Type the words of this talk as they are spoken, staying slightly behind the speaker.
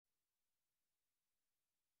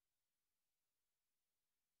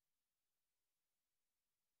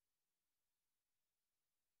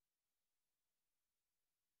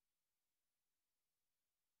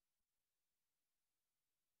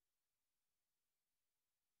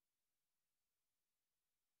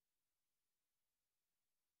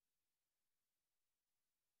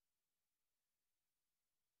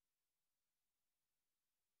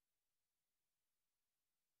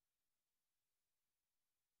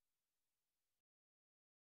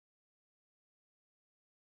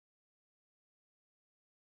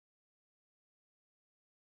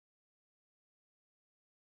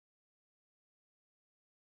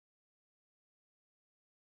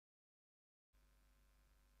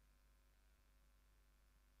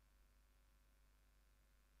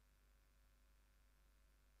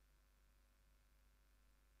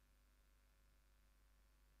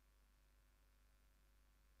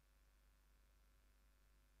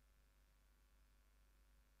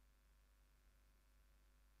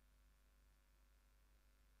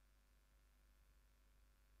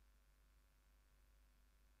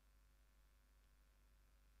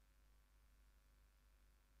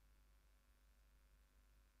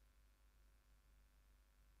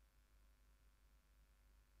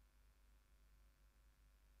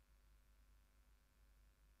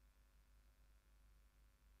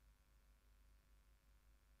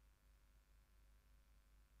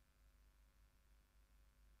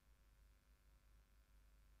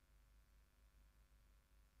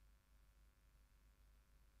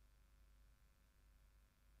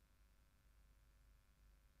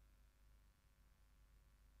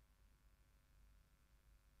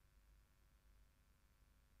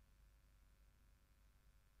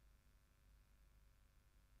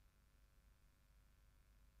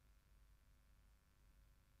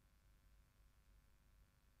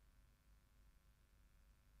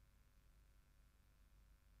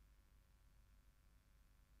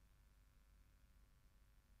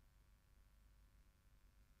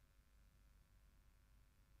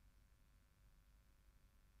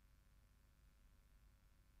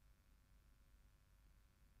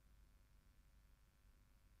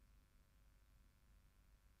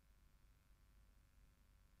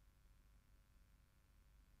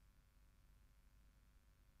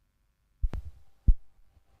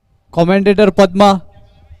Commentator Padma.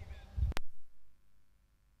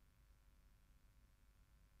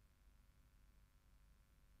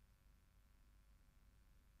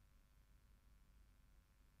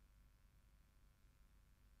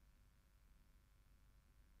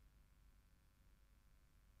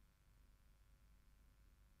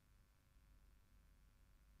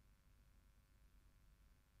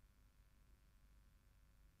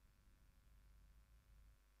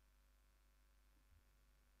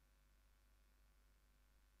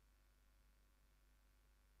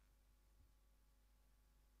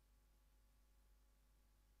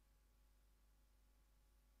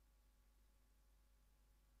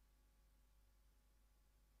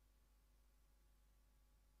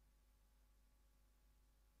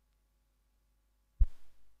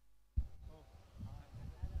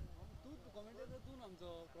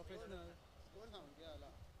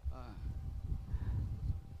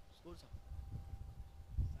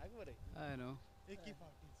 I know.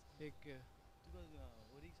 एक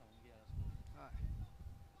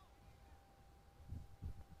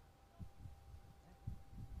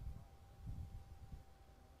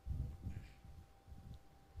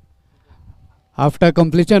After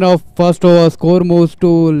completion of first over, score moves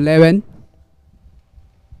to 11.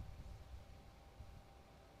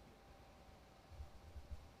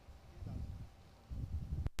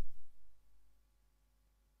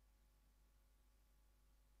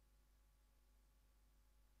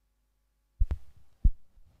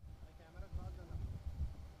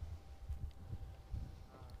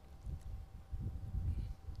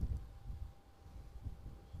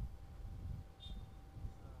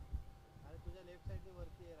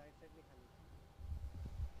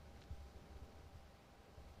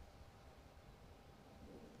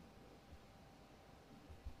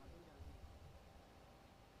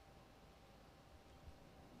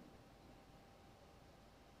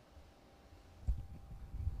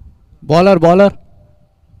 Bowler.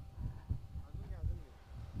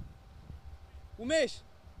 Umesh.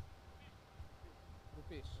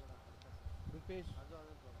 Rupesh.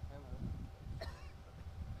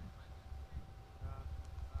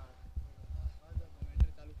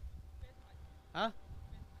 हाँ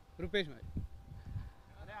रुपेश भाई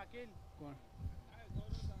अरे अखिल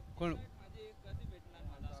कोण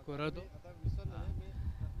स्कोरर तो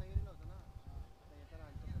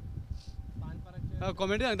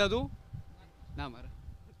कॉमेंट्री सांगता तू ना मार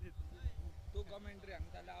तू कॉमेंट्री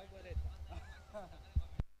सांगता लाव बरे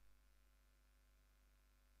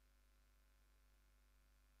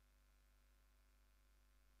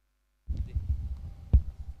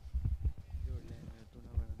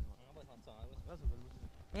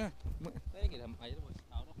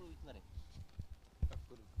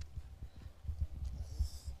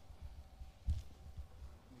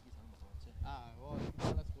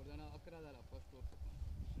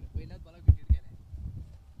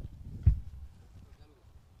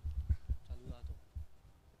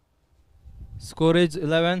Score is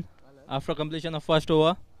 11 after completion of first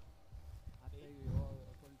over.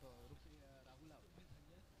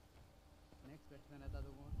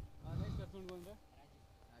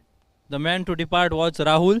 The man to depart was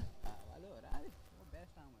Rahul.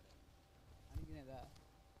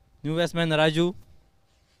 New batsman Raju.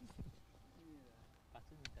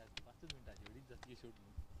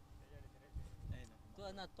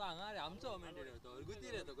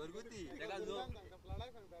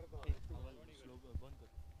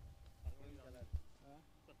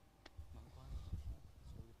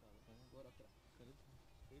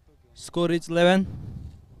 Score is 11.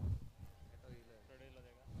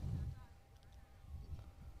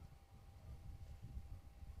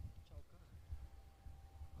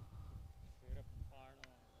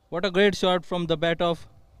 What a great shot from the bat of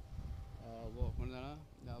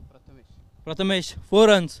Prathamesh. 4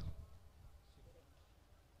 runs.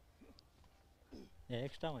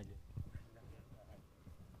 Extra माझे.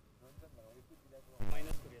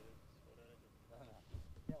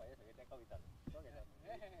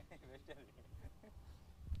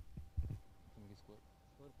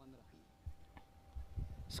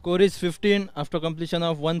 Score is 15 after completion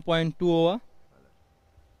of 1.2 over.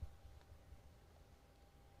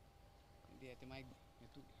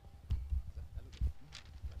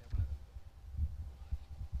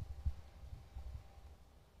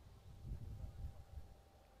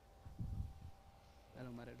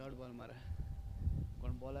 Dot ball मारा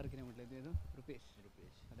कोण bowler किने म्हटले ते रुपेश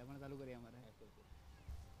आता आपण चालू करूया मारा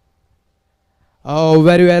Oh,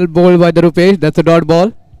 very well bowled by the Rupesh. That's a dot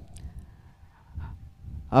ball.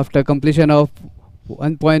 After completion of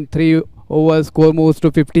 1.3 overs, score moves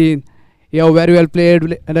to 15. Yeah, very well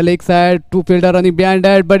played on the leg side. Two fielder running behind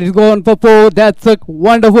that, but it's gone for four. That's a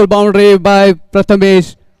wonderful boundary by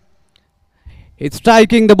Prathamesh. It's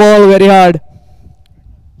striking the ball very hard.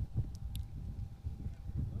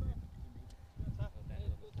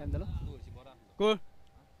 Cool.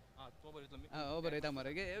 बरं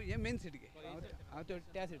मरे हे main seat घे हांव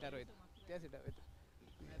त्या seater वयता त्या seater वयता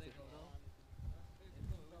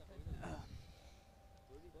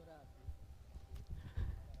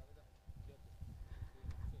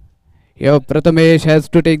Here Prathamesh has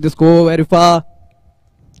to take the score very far.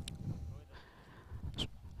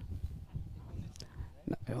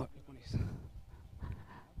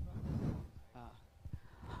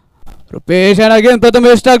 Rupesh and again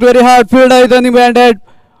Prathamesh struck very hard. Fielder is running behind,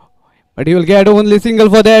 but he will get only single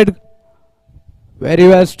for that. Very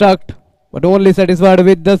well struck, but only satisfied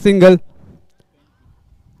with the single.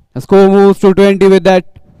 The score moves to 20 with that.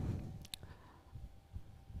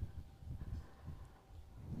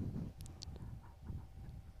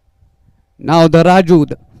 Now the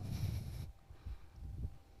Raju.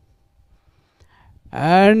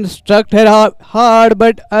 And struck her hard,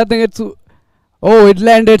 but I think it's... Oh, it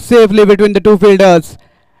landed safely between the two fielders.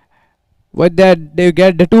 With that, they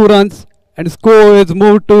get the 2 runs. And score is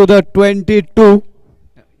moved to the 22.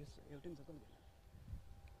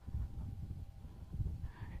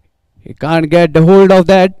 He can't get the hold of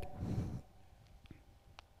that.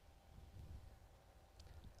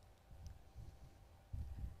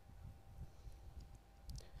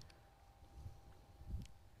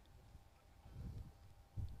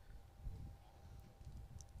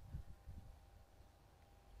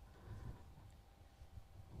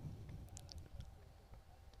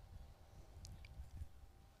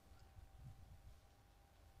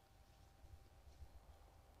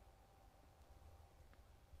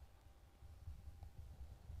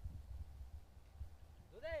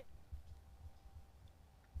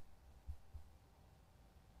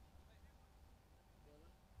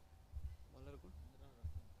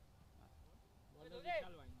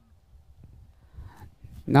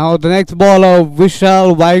 Now the next bowler,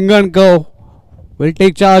 Vishal Vainganko, will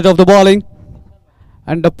take charge of the bowling.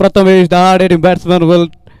 And the Prathamesh, the hard-hitting batsman, will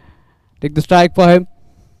take the strike for him.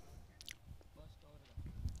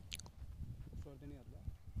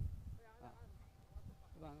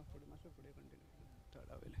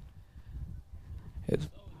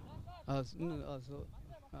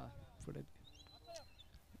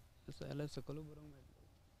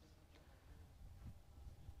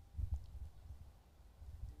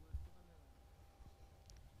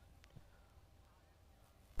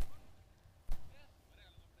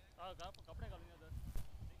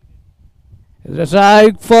 The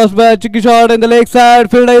strike, first by cheeky shot in the leg side.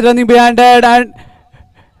 Fielder is running behind that, and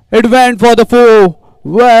it went for the 4.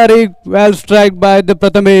 Very well struck by the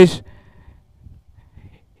Prathamesh.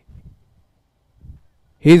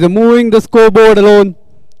 He's moving the scoreboard alone.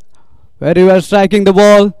 Very well striking the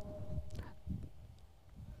ball.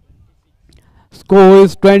 Score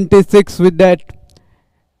is 26 with that.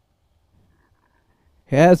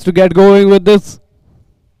 He has to get going with this.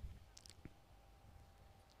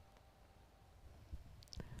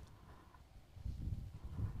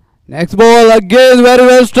 Next ball again very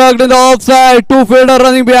well struck in the offside. 2 fielder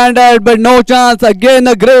running behind that, but no chance. Again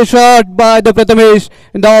a grey shot by the Prathamesh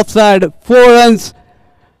in the offside. 4 runs.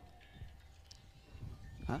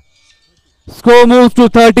 Score moves to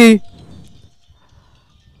 30.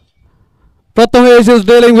 Prathamesh is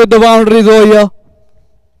dealing with the boundaries over here.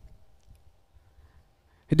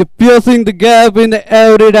 It's piercing the gap in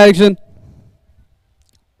every direction.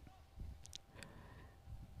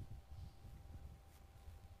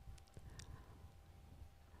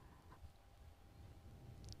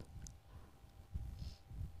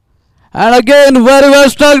 And again very well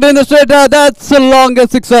struck in the straighter. That's the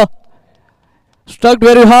longest sixer. Struck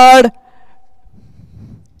very hard.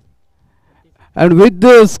 And with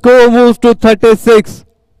this, score moves to 36.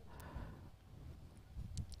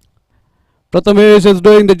 Prathamesh is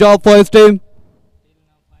doing the job for his team.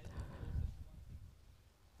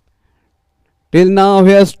 Till now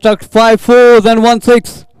he has struck 5 fours and 1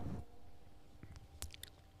 6.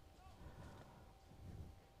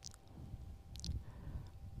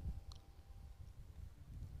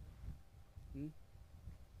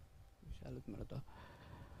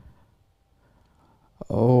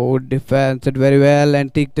 Oh, defends it very well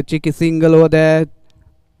and take the cheeky single over there.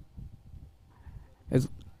 It's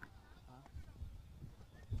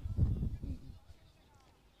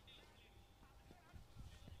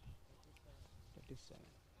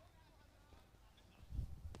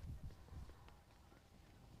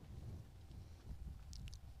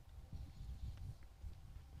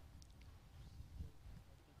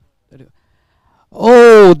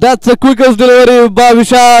Oh, that's the quickest delivery by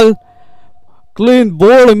Vishal. Clean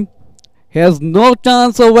bowled him. He has no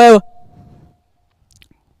chance of ever.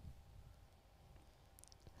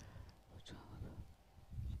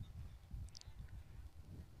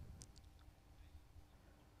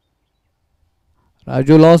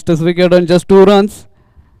 Raju lost his wicket on just 2 runs.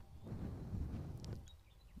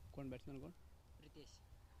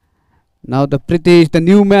 Now the Pritesh, the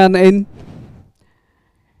new man in.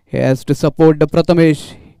 He has to support the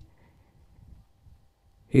Prathamesh.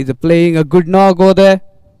 He's playing a good knock over there.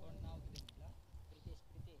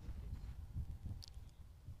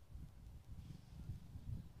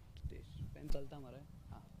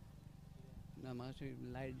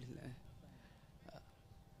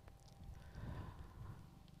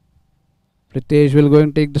 Pritesh will go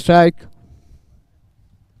and take the strike.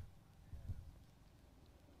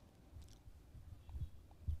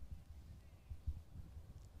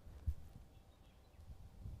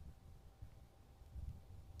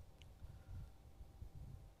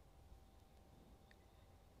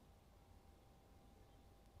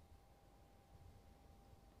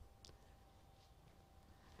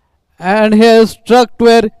 And he has struck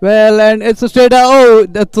very well, and it's a straight out. Oh,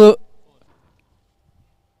 that's a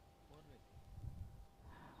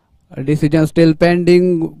decision still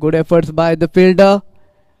pending. Good efforts by the fielder.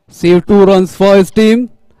 Saved 2 runs for his team.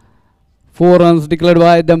 4 runs declared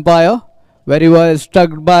by the umpire. Very well struck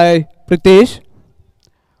by Pritesh.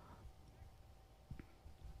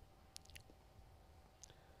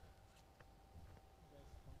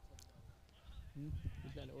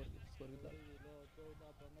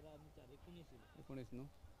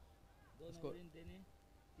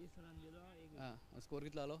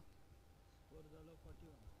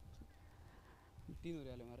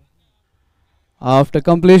 After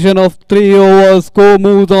completion of 3 overs, score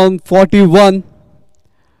moves on 41.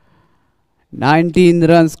 19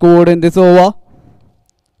 runs scored in this over.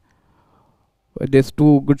 With this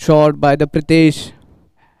 2 good shot by the Pritesh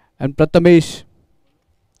and Prathamesh.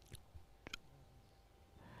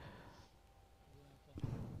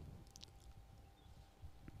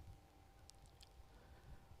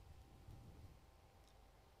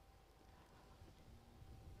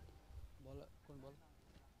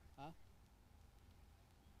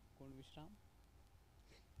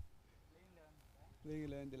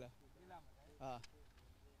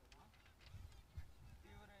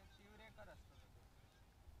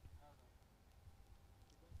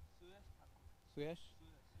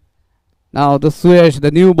 Now the Suyash, the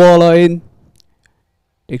new bowler in,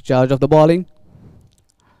 takes charge of the bowling.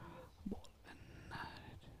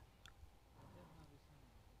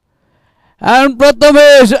 And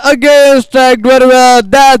Prathamesh again struck very well.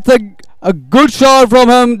 That's a good shot from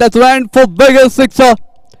him. That's went for biggest sixer.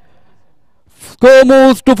 Score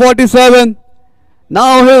moves to 47.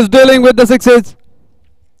 Now he's dealing with the sixes.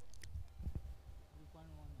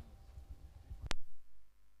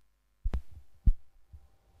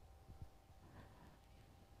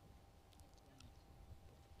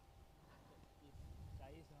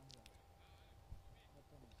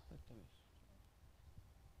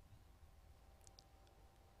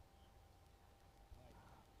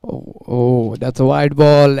 Oh, that's a wide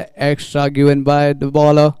ball. Extra given by the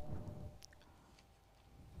bowler.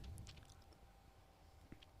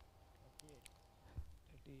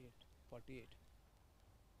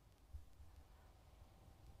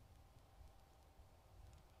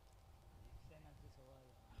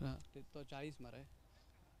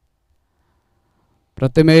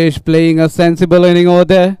 Prathamesh playing a sensible inning over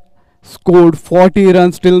there. Scored 40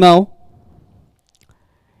 runs till now.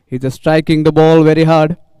 He's just striking the ball very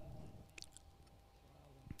hard.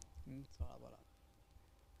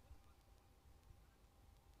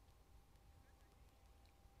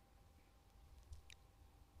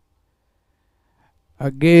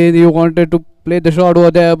 Again, he wanted to play the shot over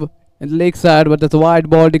there in the leg side, but that's a wide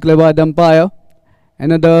ball declared by the umpire.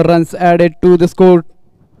 Another runs added to the score.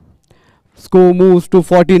 Score moves to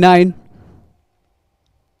 49.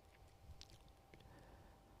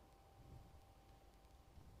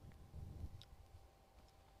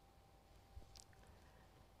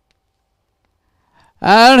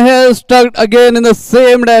 And he's stuck again in the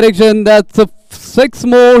same direction. That's a 6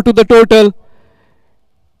 more to the total.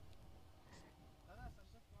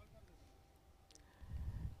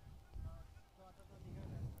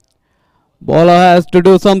 Bowler has to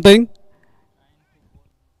do something.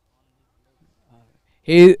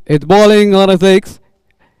 He is bowling on a 6.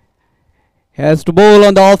 He has to bowl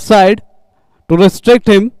on the offside to restrict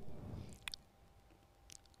him.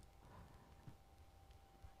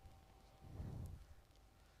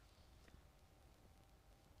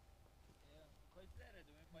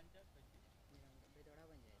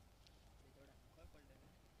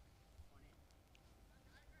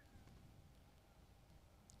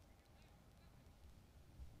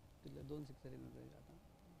 दोन sixer आता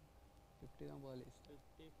 50 ना ball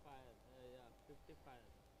 55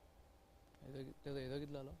 55 त्याचा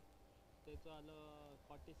कितला आला त्याचं आलं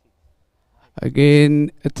 46 again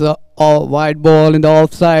it's a wide ball in the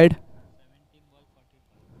offside 17 ball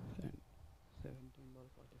 45 17 ball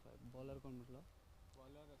 45 bowler कोण म्हटलं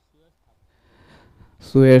bowler Suyash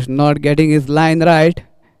Suyash not getting his line right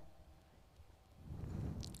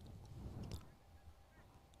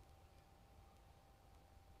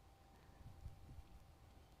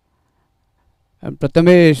and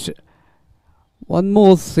Prathamesh one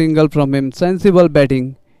more single from him sensible batting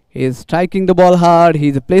he's striking the ball hard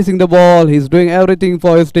he's placing the ball he's doing everything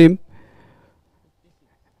for his team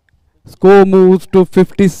score moves to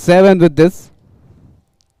 57 with this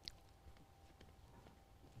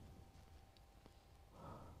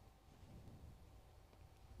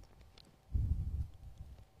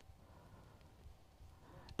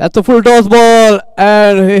that's a full toss ball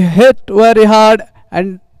and he hit very hard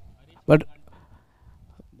and but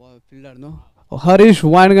fielder no Harish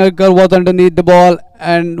Wangarkar was underneath the ball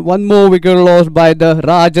and one more wicket lost by the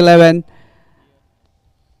Raj 11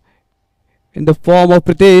 in the form of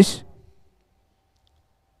Pritesh.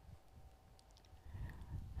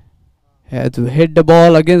 Had to hit the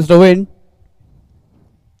ball against the wind.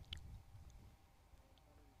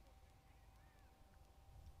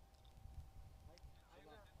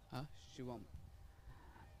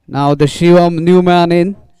 Now the Shivam new man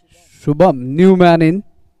in. Shubham new man in.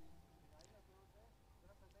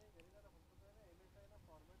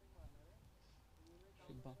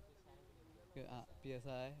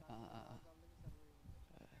 PSI.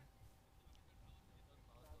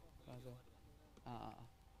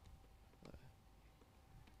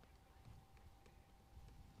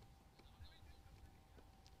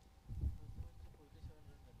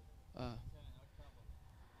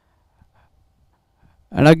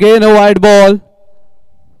 And again a wide ball.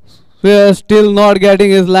 We are still not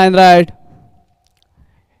getting his line right.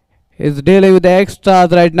 He's dealing with the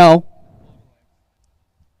extras right now.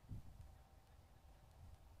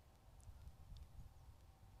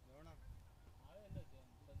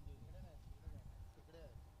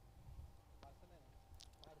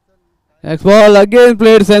 Next ball again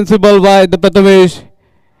played sensible by the Prathamesh.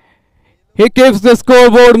 He keeps the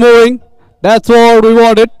scoreboard moving. That's what we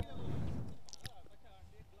wanted.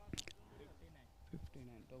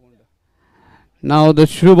 Now the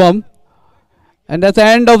Shubham. And that's the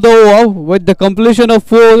end of the over. With the completion of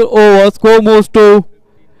 4 overs, score moves to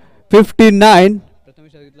 59.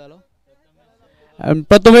 And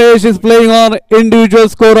Prathamesh is playing on individual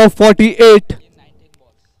score of 48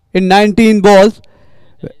 in 19 balls.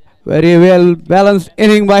 Very well balanced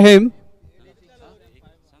inning by him.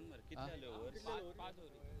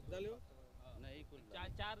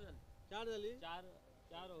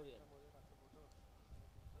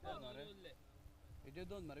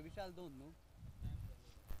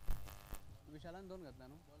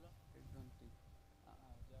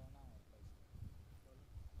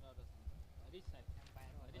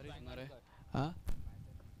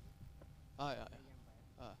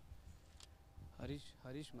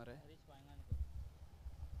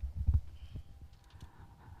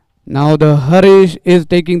 Now the Harish is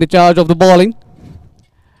taking the charge of the bowling.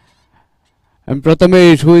 And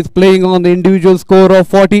Prathamesh, who is playing on the individual score of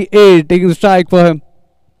 48, taking the strike for him.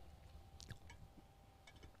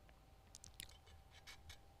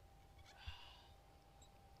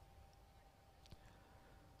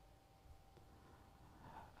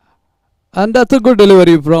 And that's a good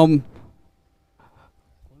delivery from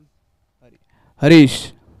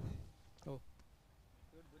Harish.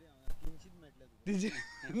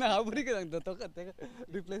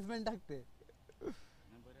 Replacement टाकते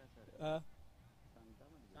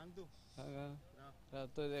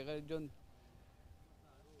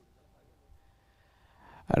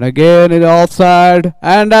and again in the offside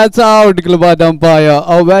and that's out by the umpire.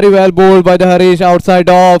 A very well bowled by the Harish outside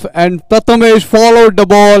off and Prathamesh followed the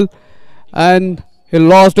ball and he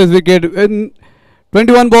lost his wicket. In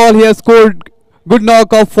 21 ball he has scored good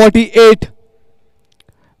knock of 48.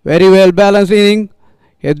 Very well balanced inning.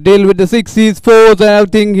 He deal with the sixes, fours and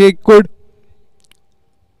everything he could.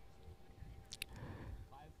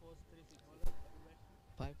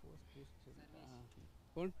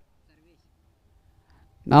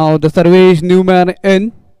 Now the Sarvesh new man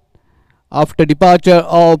in after departure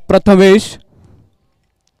of Prathamesh.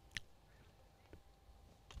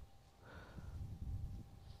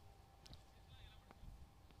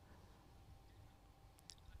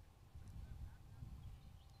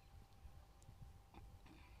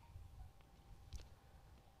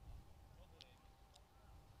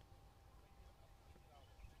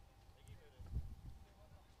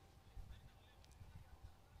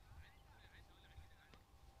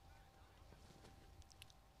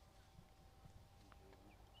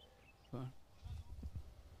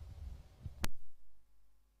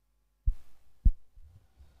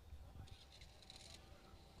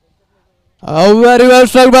 Very well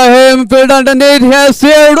struck by him. Field underneath. He has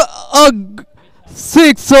saved a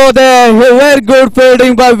six. So there. Very good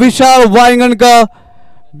fielding by Vishal Vaingankar.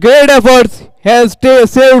 Great efforts. He has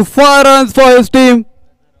saved 4 runs for his team.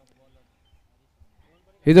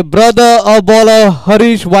 He's a brother of bowler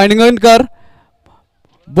Harish Vaingankar.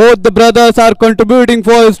 Both the brothers are contributing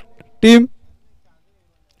for his team.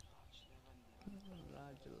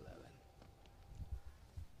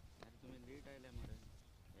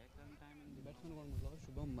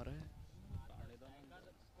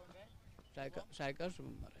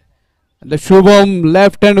 The Shubham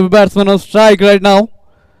left-hand batsman on strike right now.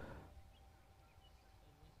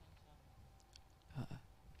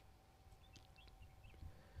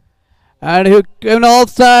 And he came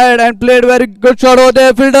offside and played very good shot over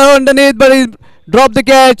there. Fielder underneath, but he dropped the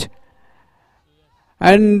catch.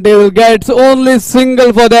 And they will get only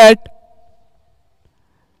single for that.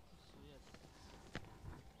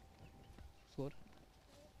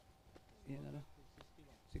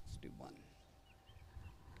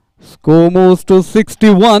 Score moves to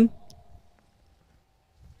 61.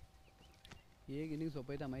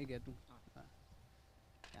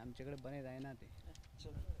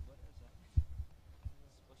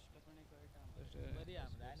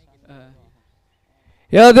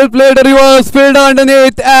 Yeah, they played a reverse field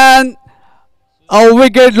underneath and a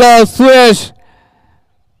wicket loss. Suyash.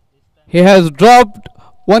 He has dropped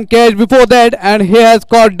one catch before that and he has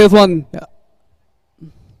caught this one. Yeah.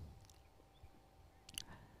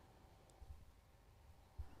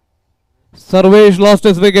 Sarvesh lost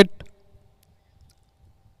his wicket.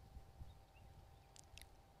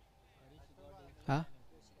 Huh?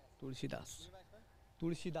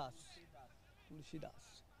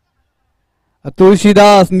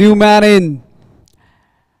 Tulsidas, new man in.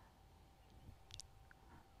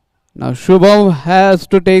 Now Shubham has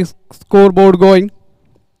to take scoreboard going.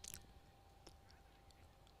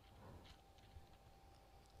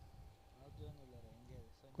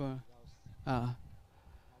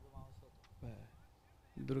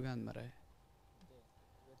 Durgan mara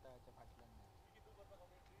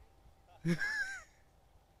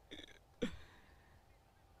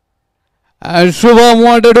And Shubham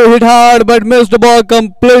wanted to hit hard but missed the ball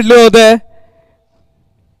completely over there.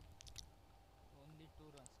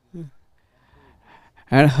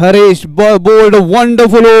 And Harish bowled a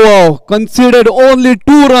wonderful over, conceded only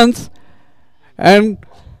 2 runs and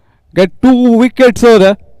get 2 wickets over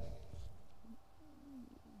there.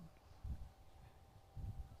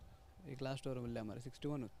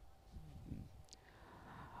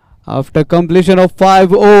 After completion of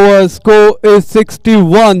 5 overs, score is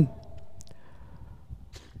 61.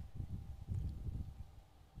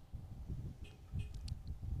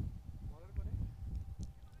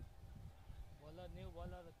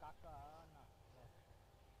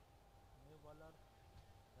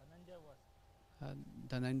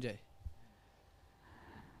 Dhananjay.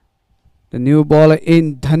 The new bowler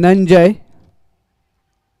in Dhananjay.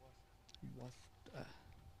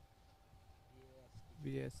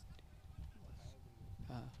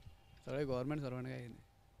 Government servant guy.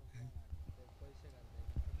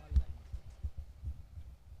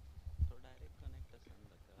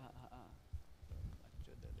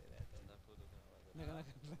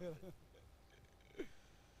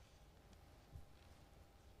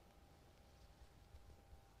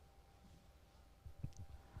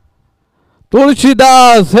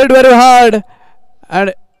 Tulsidas hit very hard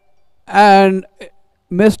and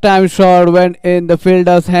missed time shot went in the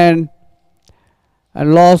fielder's hand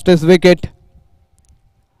and lost his wicket.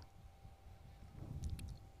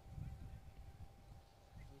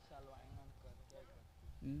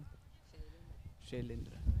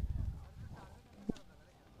 Shailendra.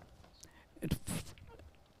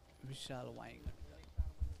 Vishal Vaingankar.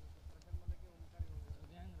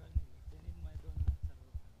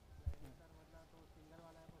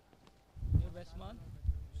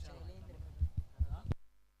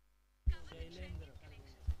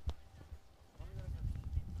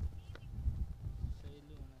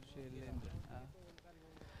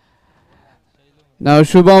 Now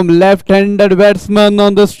Shubham, left-handed batsman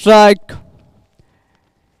on the strike,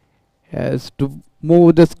 has to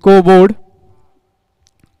move the scoreboard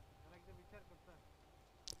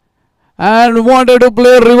and wanted to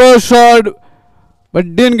play reverse shot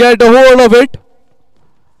but didn't get a hold of it,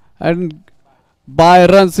 and by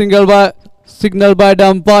run signal by the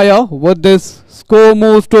umpire. With this, score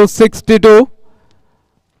moves to 62.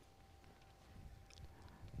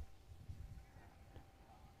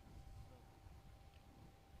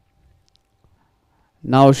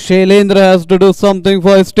 Now Shailendra has to do something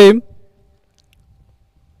for his team.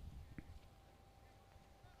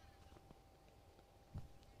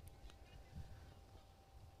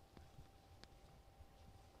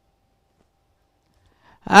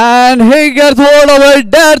 And he gets hold of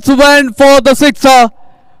it. That's went for the sixer.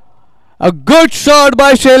 A good shot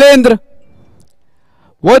by Shailendra.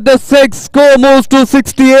 With the six, score moves to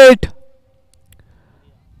 68.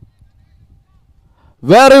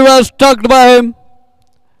 Very well struck by him.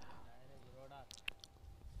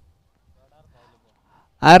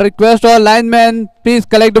 I request all linemen, please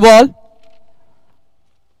collect the ball.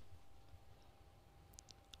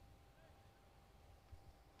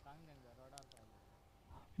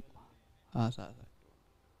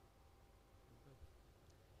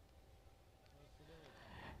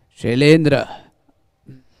 Shailendra.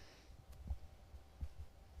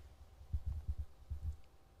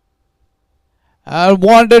 I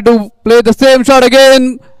wanted to play the same shot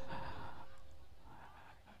again.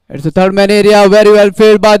 It's a third man area, very well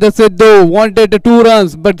filled by the Sidhu. Wanted the 2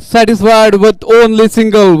 runs, but satisfied with only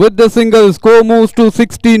single. With the single, score moves to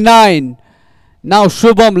 69. Now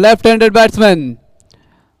Shubham, left-handed batsman.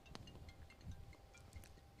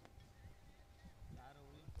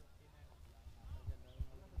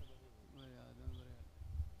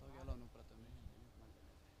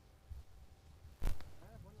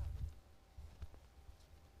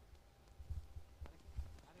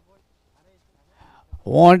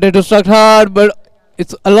 Wanted to strike hard, but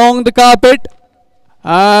it's along the carpet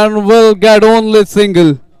and will get only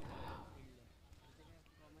single.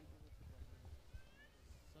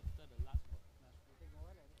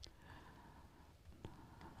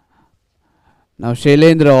 Now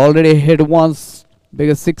Shailendra already hit once,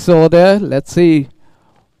 biggest six over there. Let's see.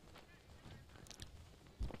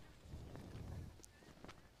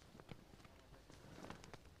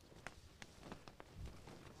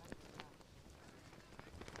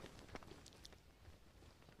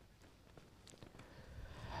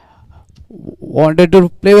 Wanted to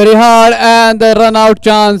play very hard and the run out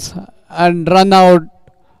chance and run out.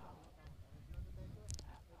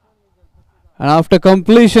 And after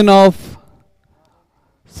completion of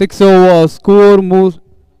 6 overs, score moves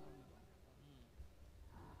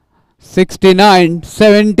 69,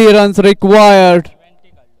 70 runs required.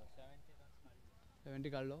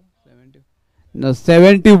 70 No,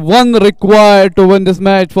 71 required to win this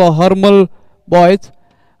match for Harmal boys.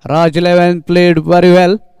 Raj 11 played very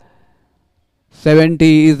well.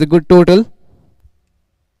 70 is the good total.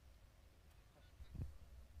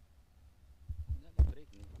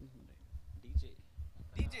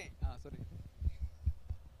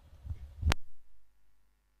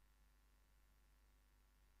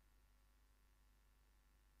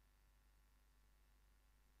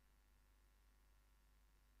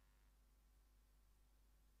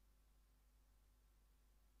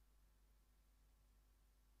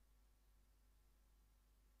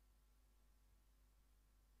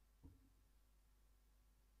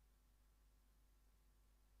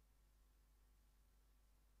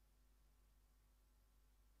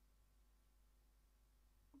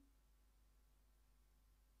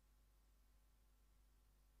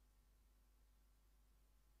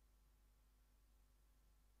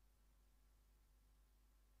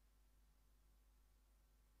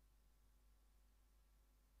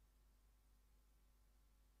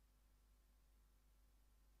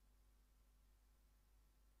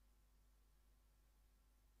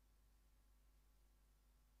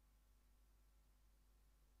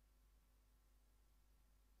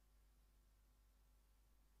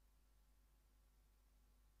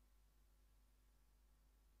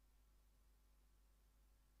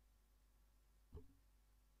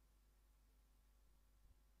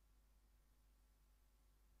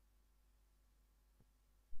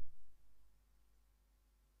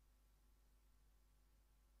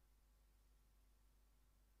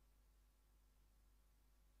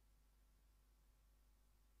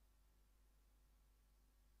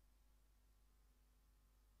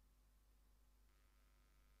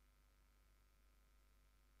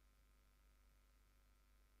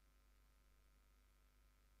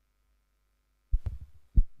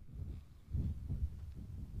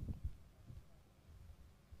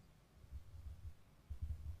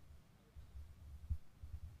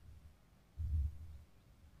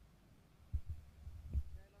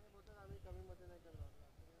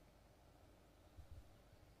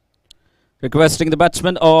 Requesting the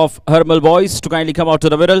batsman of Harmal boys to kindly come out to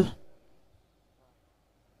the middle.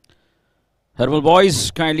 Harmal boys,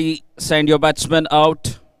 kindly send your batsman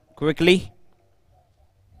out quickly.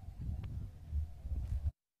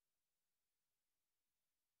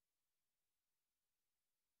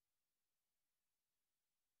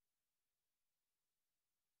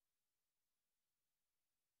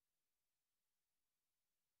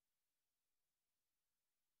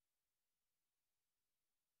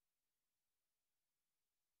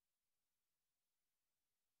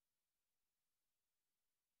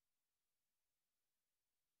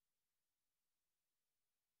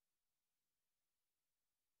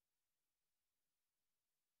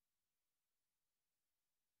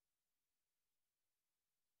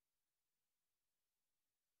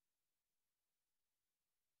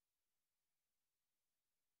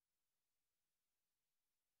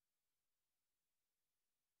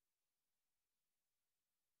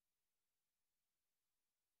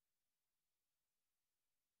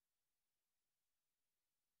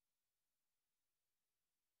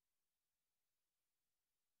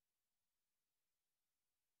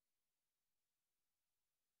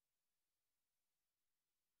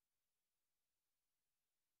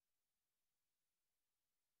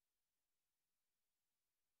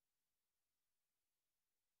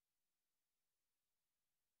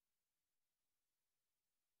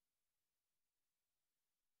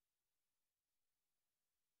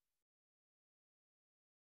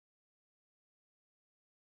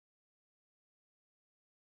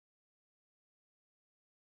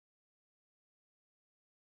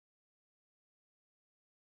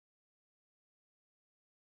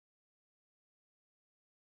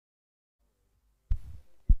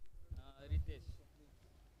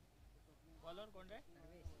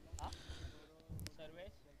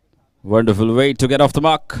 Wonderful way to get off the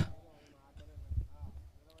mark.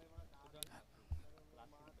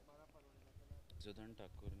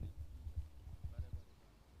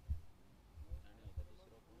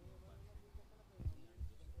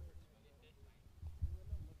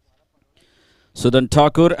 Sudan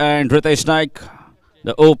Thakur and Ritesh Naik,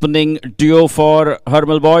 the opening duo for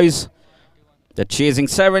Harmal Boyz. They're chasing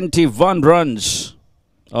 71 runs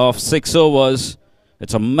of 6 overs.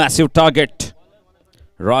 It's a massive target.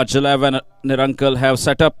 Raj 11, Nirakal have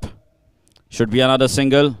set up. Should be another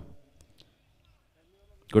single.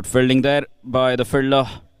 Good fielding there by the fielder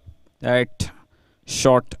at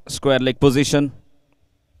short square leg position.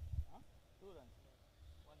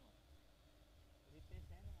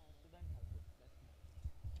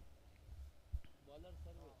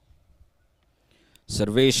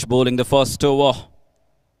 Sarvesh bowling the first over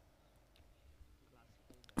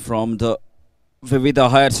from the Vividha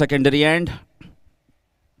higher secondary end.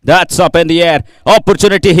 That's up in the air.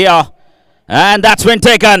 Opportunity here. And that's been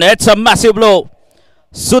taken. It's a massive blow.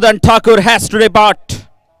 Sudan Thakur has to depart.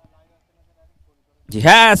 He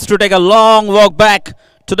has to take a long walk back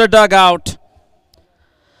to the dugout.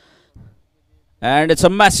 And it's a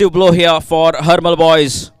massive blow here for Harmal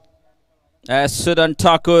Boyz, as Sudan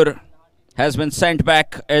Thakur has been sent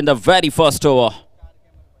back in the very first over.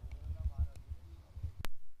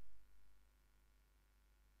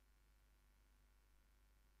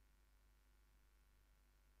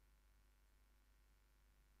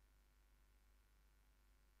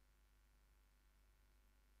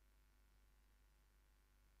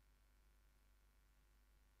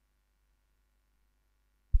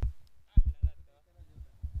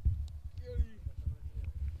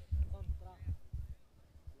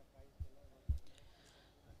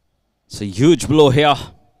 It's a huge blow here,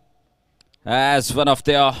 as one of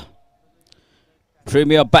their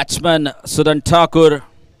premier batsmen, Sudan Thakur,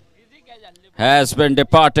 has been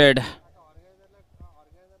departed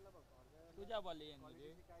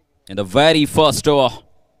in the very first over.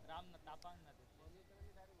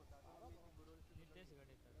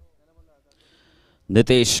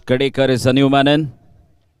 Nitesh Gadekar is the new man in.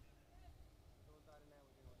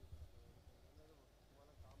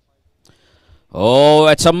 Oh,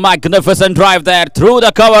 it's a magnificent drive there through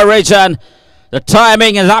the cover region. The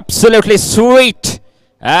timing is absolutely sweet,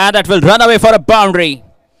 and that will run away for a boundary.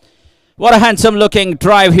 What a handsome looking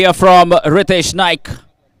drive here from Ritesh Naik.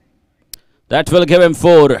 That will give him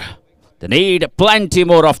 4. They need plenty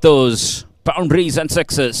more of those boundaries and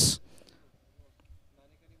sixes.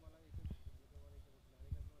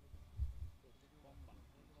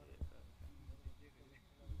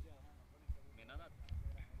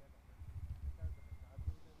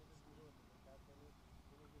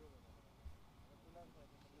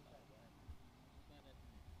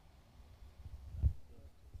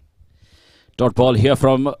 Dot ball here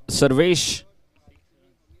from Sarvesh.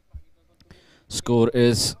 Score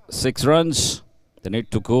is 6 runs. They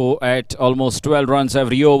need to go at almost 12 runs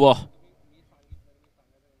every over.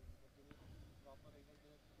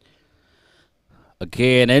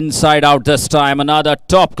 Again, inside out this time. Another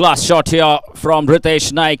top class shot here from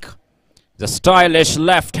Ritesh Naik. The stylish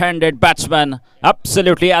left-handed batsman.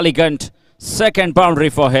 Absolutely elegant. Second boundary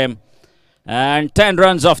for him. And 10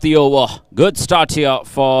 runs off the over. Good start here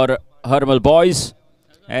for Harmal Boyz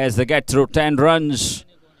as they get through 10 runs,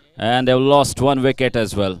 and they've lost 1 wicket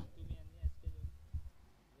as well.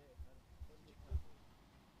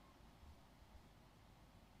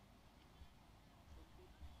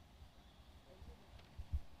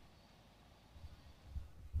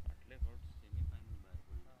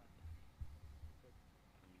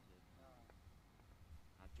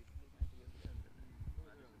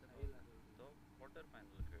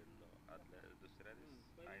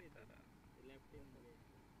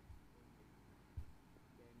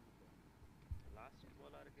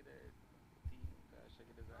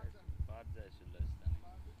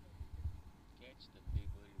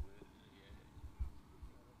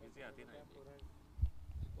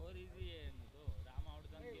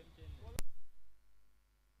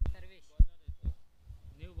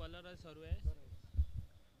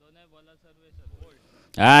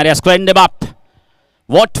 And he has cleaned him up.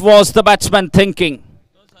 What was the batsman thinking?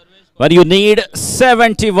 When you need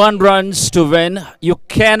 71 runs to win, you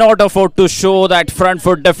cannot afford to show that front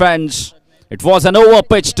foot defense. It was an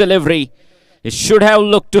over-pitch delivery. He should have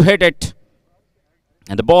looked to hit it.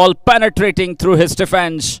 And the ball penetrating through his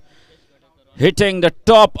defense, hitting the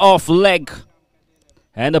top of leg.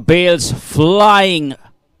 And the bails flying,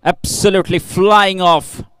 absolutely flying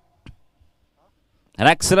off. An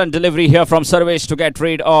excellent delivery here from Sarvesh to get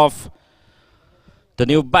rid of the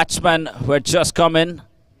new batsman who had just come in.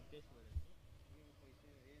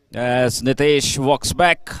 As Nitesh walks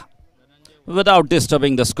back without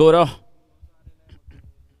disturbing the scorer.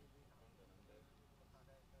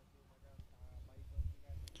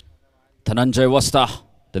 Dhananjay Wasta,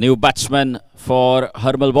 the new batsman for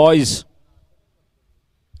Harmal Boyz.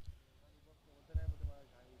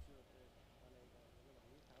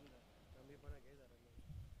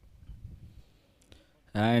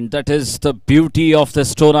 And that is the beauty of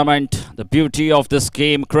this tournament, the beauty of this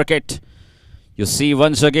game, cricket. You see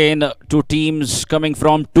once again two teams coming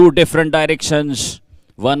from two different directions.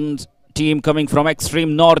 One team coming from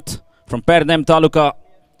extreme north, from Pernem Taluka,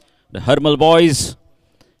 the Harmal Boyz,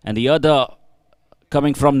 and the other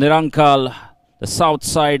coming from Nirakal, the south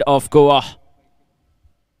side of Goa.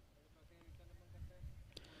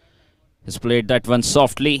 He's played that one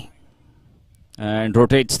softly and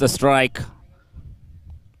rotates the strike.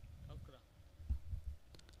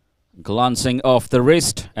 Glancing off the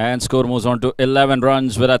wrist, and score moves on to 11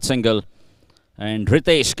 runs with that single. And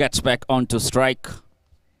Ritesh gets back onto strike.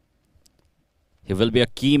 He will be a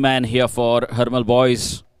key man here for Harmal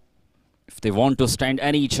Boyz. If they want to stand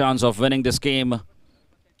any chance of winning this game,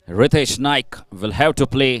 Ritesh Naik will have to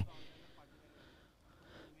play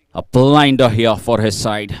a blinder here for his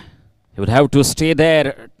side. He would have to stay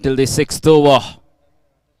there till the 6th over.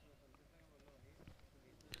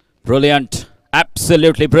 Brilliant.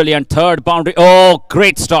 Absolutely brilliant. Third boundary. Oh,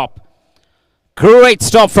 great stop. Great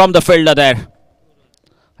stop from the fielder there.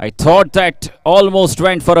 I thought that almost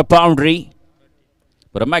went for a boundary.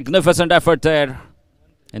 But a magnificent effort there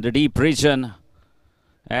in the deep region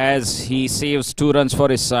as he saves 2 runs for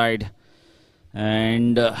his side.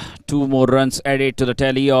 And 2 more runs added to the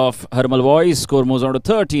tally of Harmal Boyz. Score moves on to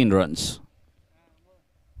 13 runs.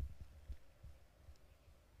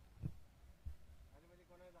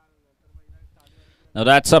 Now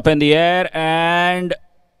that's up in the air and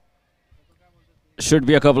should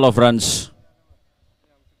be a couple of runs.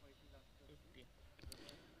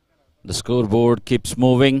 The scoreboard keeps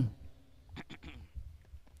moving.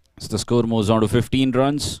 So the score moves on to 15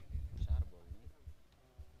 runs.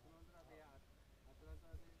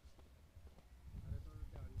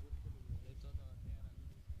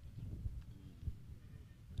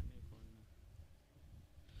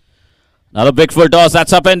 Another big full toss,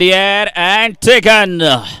 that's up in the air and taken.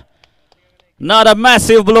 Not a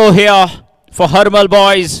massive blow here for Harmal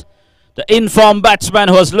Boyz. The informed batsman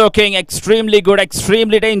who was looking extremely good,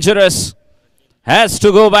 extremely dangerous, has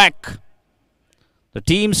to go back. The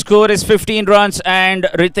team score is 15 runs and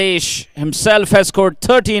Ritesh himself has scored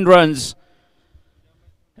 13 runs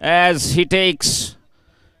as he takes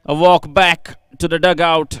a walk back to the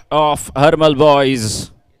dugout of Harmal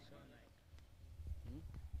Boyz.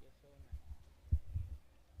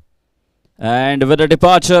 And with the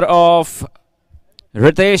departure of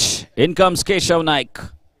Ritesh, in comes Keshav Naik.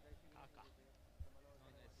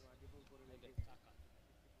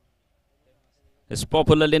 Is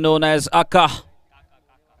popularly known as Akka.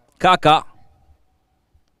 Kaka.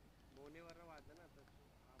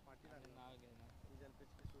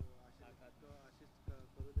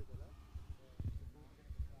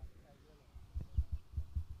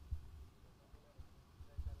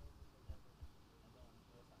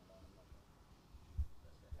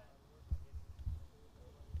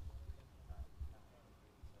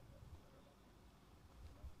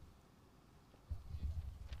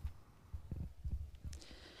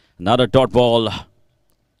 Another dot ball.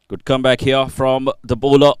 Good comeback here from the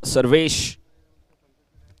bowler Sarvesh.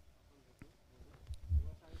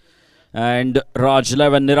 And Raj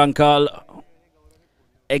 11 Nirakal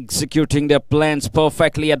executing their plans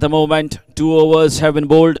perfectly at the moment. 2 overs have been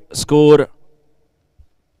bowled. Score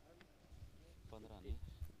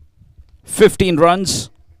 15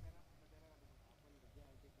 runs.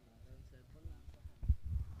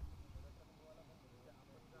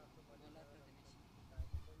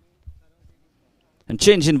 And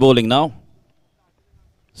change in bowling now.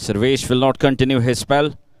 Sarvesh will not continue his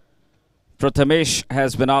spell. Prathamesh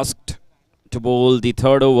has been asked to bowl the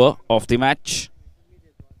 3rd over of the match.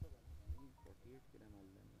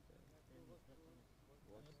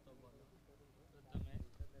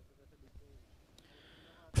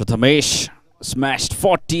 Prathamesh smashed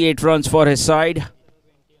 48 runs for his side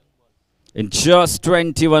in just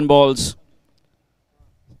 21 balls.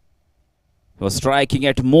 He was striking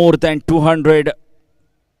at more than 200.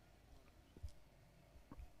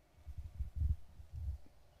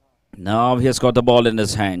 Now he has got the ball in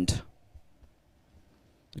his hand.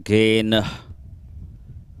 Again,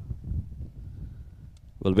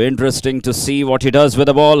 will be interesting to see what he does with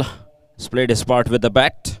the ball. He's played his part with the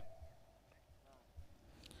bat.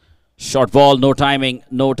 Short ball, no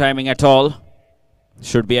timing at all.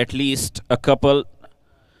 Should be at least a couple.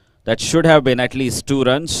 That should have been at least 2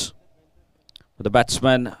 runs. The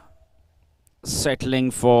batsman settling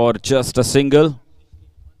for just a single.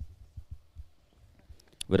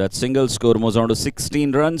 With that single, score moves on to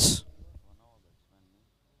 16 runs.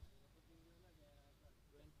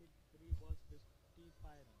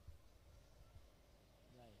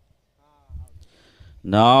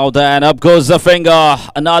 Now then, up goes the finger.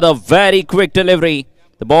 Another very quick delivery.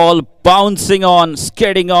 The ball bouncing on,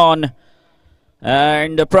 skidding on.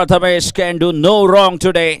 And Prathamesh can do no wrong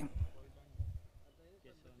today.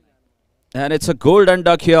 And it's a golden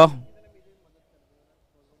duck here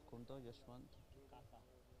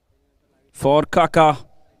for Kaka.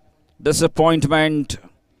 Disappointment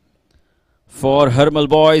for Harmal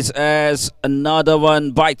boys as another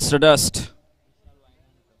one bites the dust.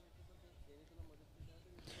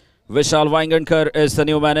 Vishal Vaingankar is the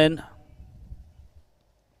new man in.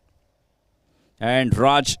 And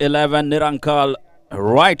Raj 11, Nirakal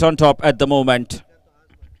right on top at the moment.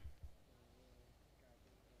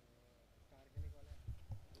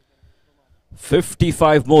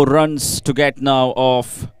 "55 more runs to get now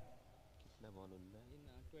of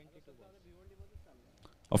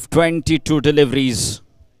 22 deliveries.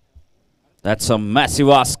 That's a massive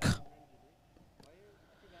ask.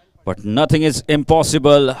 But nothing is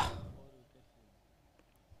impossible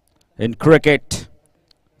in cricket.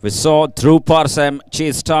 We saw Dhruv Parsam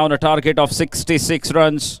chase down a target of 66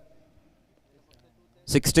 runs.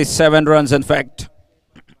 67 runs, in fact.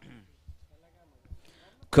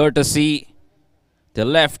 Courtesy the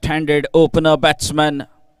left-handed opener batsman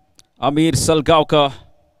Amir Salgaonkar.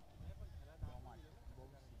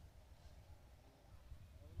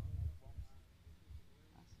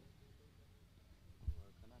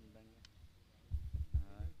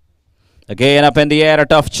 Again up in the air, a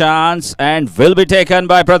tough chance, and will be taken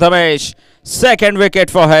by Prathamesh. Second wicket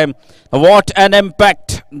for him. What an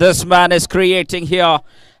impact this man is creating here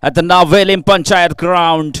at the Navelim Panchayat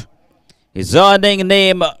ground. He's earning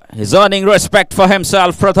name, he's earning respect for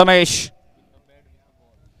himself, Prathamesh.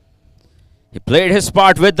 He played his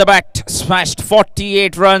part with the bat, smashed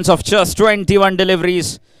 48 runs of just 21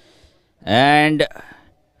 deliveries. And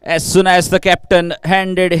as soon as the captain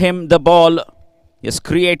handed him the ball, he has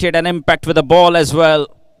created an impact with the ball as well.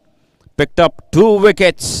 Picked up 2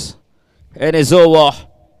 wickets in his over.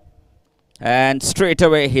 And straight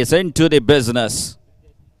away he's into the business.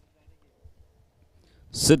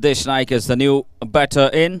 Siddesh Naik is the new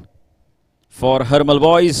batter in for Harmal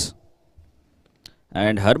boys.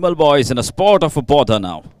 And Harmal boys in a spot of a bother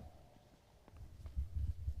now.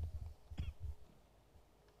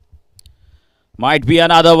 Might be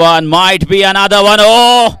another one,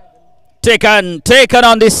 Oh! Taken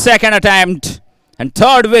on the second attempt. And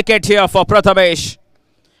third wicket here for Prathamesh.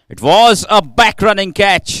 It was a back running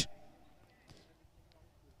catch.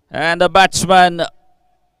 And the batsman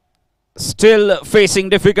still facing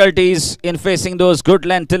difficulties in facing those good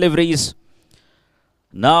length deliveries.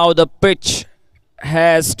 Now the pitch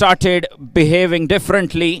has started behaving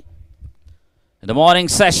differently. In the morning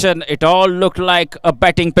session, it all looked like a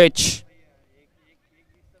batting pitch.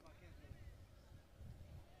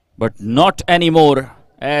 But not anymore,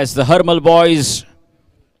 as the Harmal boys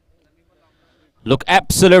look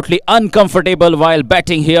absolutely uncomfortable while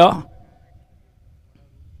batting here.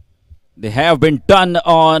 They have been done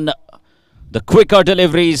on the quicker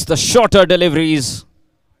deliveries, the shorter deliveries.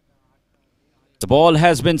 The ball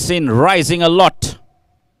has been seen rising a lot.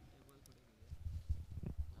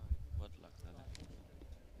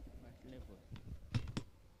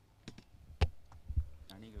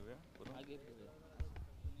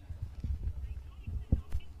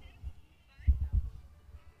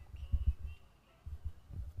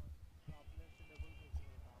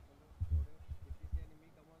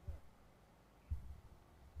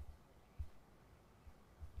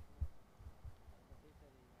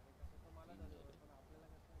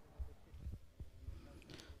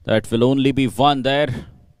 That will only be one there.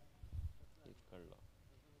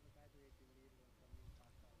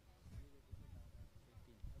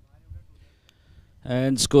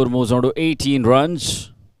 And score moves on to 18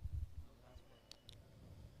 runs.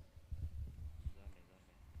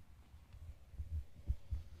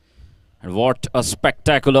 And what a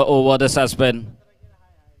spectacular over this has been.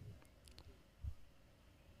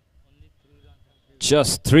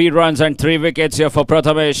 Just 3 runs and 3 wickets here for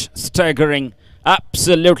Prathamesh. Staggering.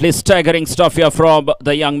 Absolutely staggering stuff here from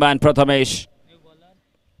the young man Prathamesh.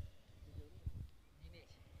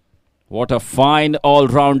 What a fine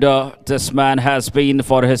all-rounder this man has been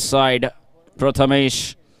for his side.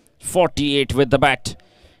 Prathamesh, 48 with the bat.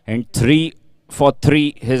 And 3 for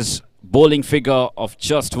 3, his bowling figure of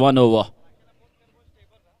just 1 over.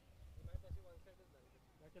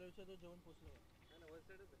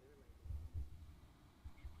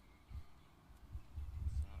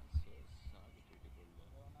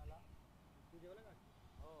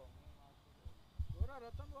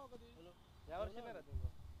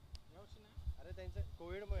 अरे त्यांचं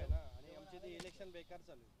कोविडमुळे ना आणि आमची ती election बेकार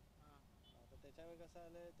चालू आता त्याच्यामुळे कसं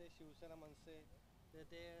आलं ते शिवसेना मनसे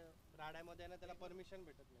ते राड्यामध्ये ना त्याला परमिशन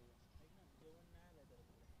भेटत नाही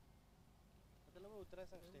त्याला मग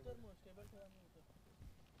उतरायचं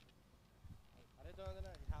अरे तो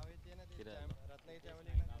ना ह्यावेळी ते ना रत्नागिरी त्यावेळी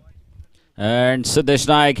And Siddesh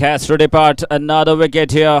Naik has to depart. Another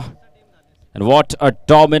wicket here. And what a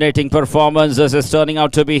dominating performance this is turning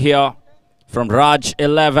out to be here from Raj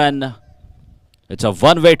 11. It's a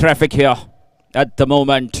one-way traffic here at the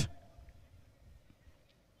moment.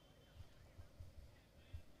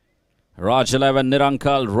 Raj 11,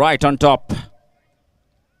 Nirakal right on top.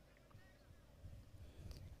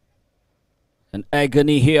 An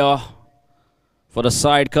agony here for the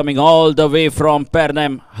side coming all the way from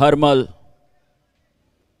Pernem, Harmal.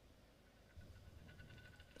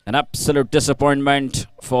 An absolute disappointment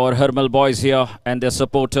for Harmal boys here and their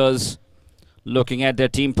supporters looking at their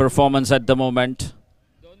team performance at the moment.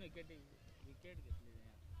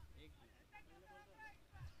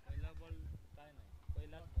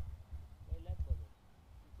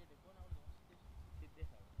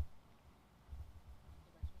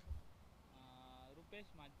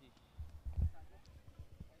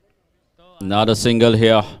 Not a single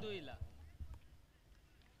here.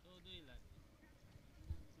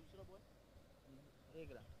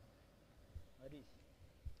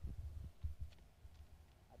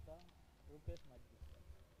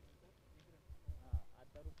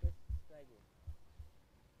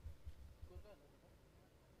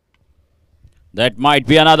 That might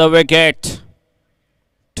be another wicket.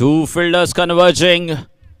 Two fielders converging.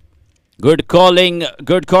 Good calling,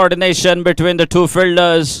 good coordination between the two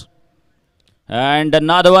fielders. And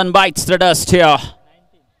another one bites the dust here.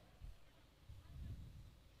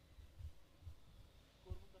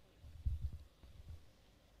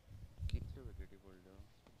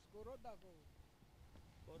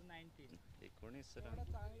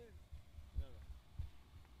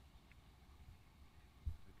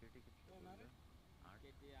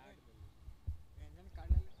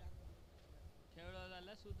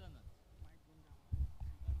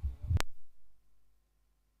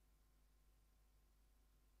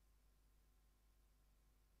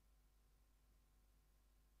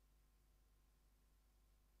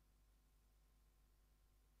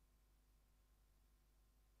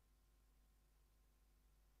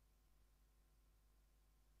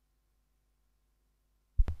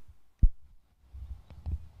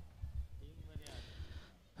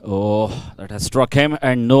 Oh, that has struck him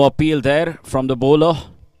and no appeal there from the bowler.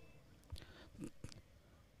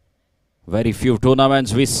 Very few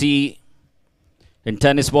tournaments we see in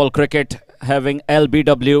tennis ball cricket having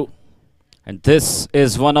LBW. And this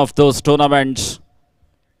is one of those tournaments.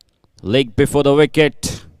 Leg before the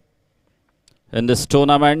wicket in this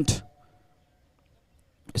tournament.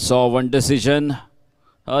 Saw one decision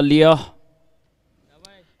earlier.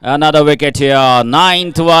 Another wicket here.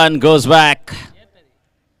 Ninth one goes back.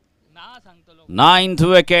 Ninth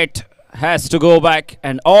wicket has to go back,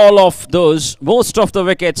 and all of those, most of the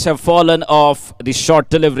wickets have fallen off the short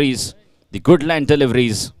deliveries, the good length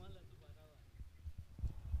deliveries.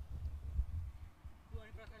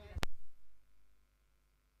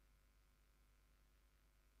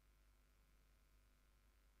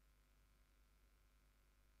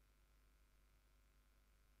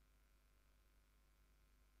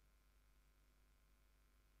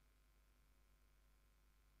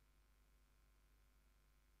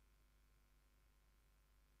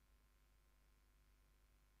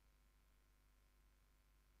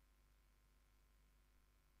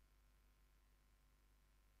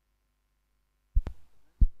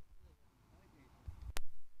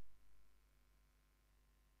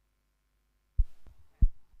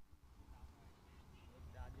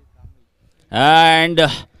 And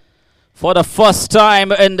for the first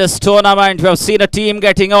time in this tournament, we have seen a team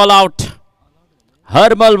getting all out.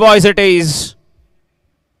 Harmal boys it is.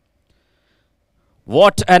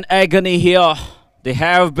 What an agony here. They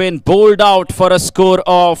have been bowled out for a score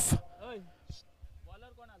of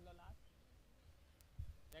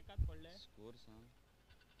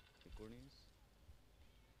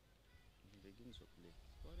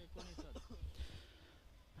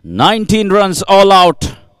 19 runs all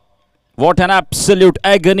out. What an absolute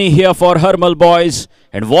agony here for Harmal boys.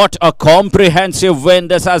 And what a comprehensive win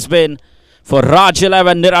this has been for Raj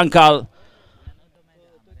 11 Nirakal.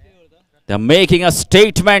 They're making a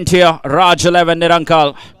statement here, Raj 11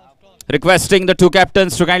 Nirakal. Requesting the two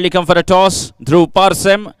captains to kindly come for a toss. Dhruv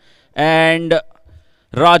Parsim and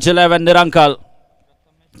Raj 11 Nirakal.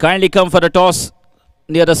 Kindly come for a toss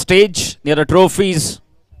near the stage, near the trophies.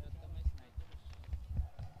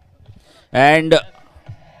 And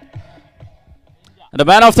the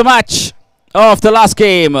man of the match of the last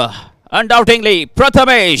game, undoubtedly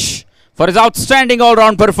Prathamesh, for his outstanding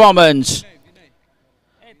all-round performance.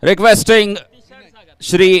 Requesting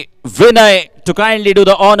Shri Vinay to kindly do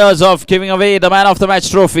the honors of giving away the man of the match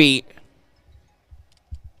trophy.